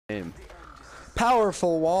name.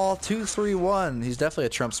 Powerful Wall 231. He's definitely a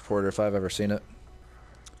Trump supporter if I've ever seen it.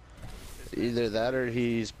 Either that or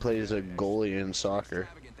he plays a goalie in soccer.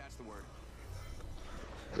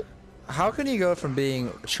 How can you go from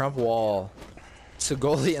being Trump Wall to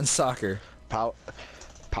goalie in soccer?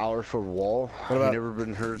 Powerful Wall. What about, you never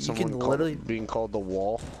been heard someone being called the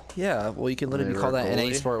Wall? Yeah, well, you can literally be called that in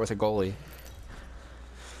any sport with a goalie.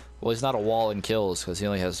 Well, he's not a wall in kills because he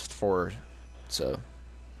only has 4, so.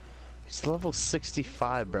 He's level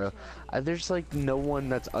 65, bro. There's like no one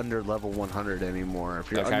that's under level 100 anymore.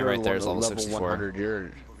 If you're under right there is level 100,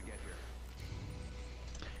 you're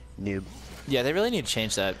noob. Yeah, they really need to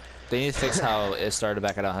change that. They need to fix how it started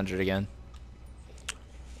back at 100 again.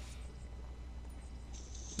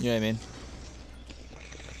 You know what I mean?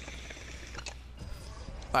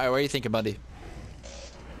 Alright, what are you thinking, buddy?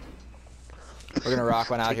 We're gonna rock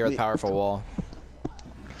one out here with Powerful Wall.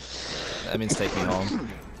 That means take me home.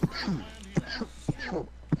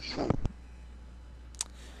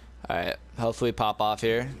 Alright, hopefully pop off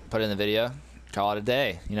here, put it in the video, call it a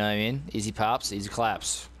day. You know what I mean? Easy pops, easy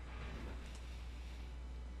claps.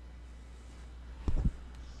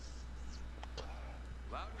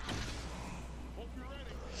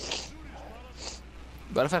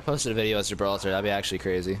 What if I posted a video as Gibraltar? That'd be actually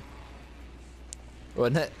crazy.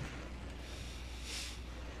 Wouldn't it?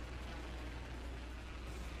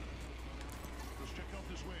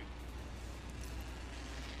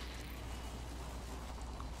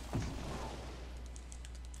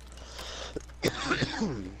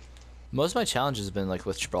 Most of my challenges have been like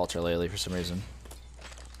with Gibraltar lately for some reason.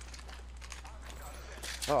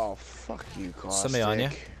 Oh, fuck you, Caustic. Somebody on you?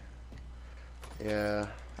 Yeah.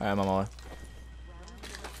 Alright, I'm on my way.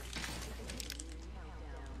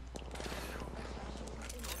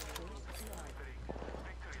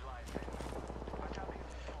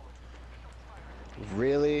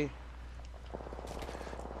 Really?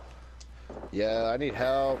 Yeah, I need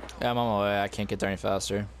help. Yeah, I'm on my way. I can't get there any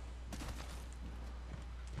faster.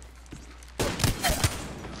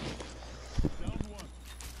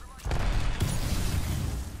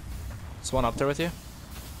 Is one up there with you?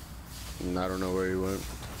 I don't know where he went.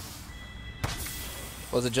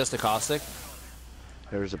 Was it just a Caustic?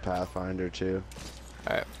 There's a Pathfinder too.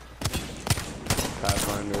 Alright.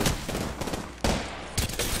 Pathfinder.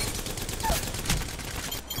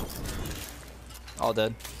 All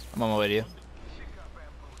dead. I'm on my way to you.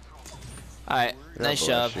 Alright, nice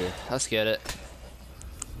shove. Let's get it.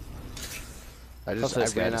 I ran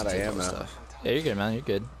out of ammo. Stuff. Yeah, you're good, man. You're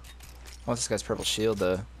good. I want this guy's purple shield,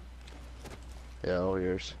 though. Yeah, all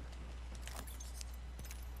yours.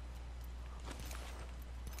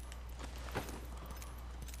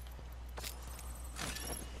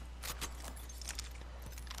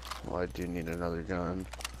 Well, I do need another gun.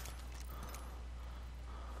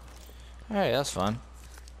 Alright, that's fun.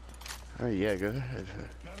 Oh yeah, go ahead.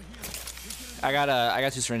 I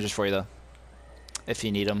got 2 syringes for you though. If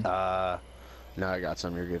you need them. No, I got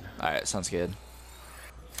some. You're good. Alright, sounds good.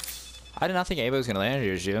 I did not think anybody was gonna land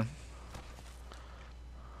here, did you?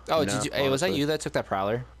 Oh, no, did you? Hey, was that you that took that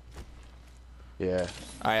Prowler? Yeah.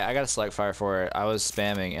 Alright, I got a select fire for it. I was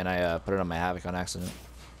spamming and I put it on my Havoc on accident.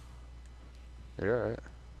 You're alright.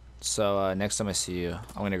 So next time I see you,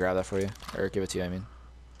 I'm gonna grab that for you, or give it to you. I mean.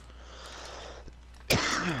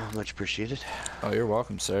 Much appreciated. Oh, you're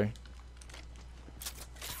welcome, sir.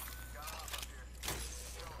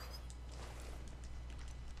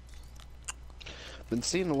 Been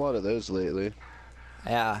seeing a lot of those lately.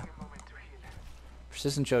 Yeah.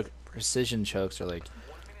 Precision chokes are like.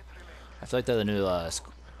 I feel like they're the new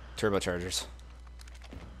turbochargers.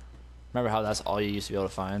 Remember how that's all you used to be able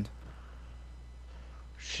to find?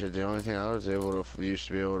 Shit, the only thing I was able to used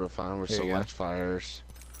to be able to find was select fires.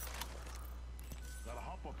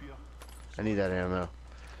 I need that ammo.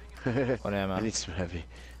 What ammo? I need some heavy.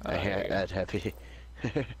 I had heavy.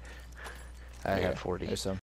 I have 40. There's some.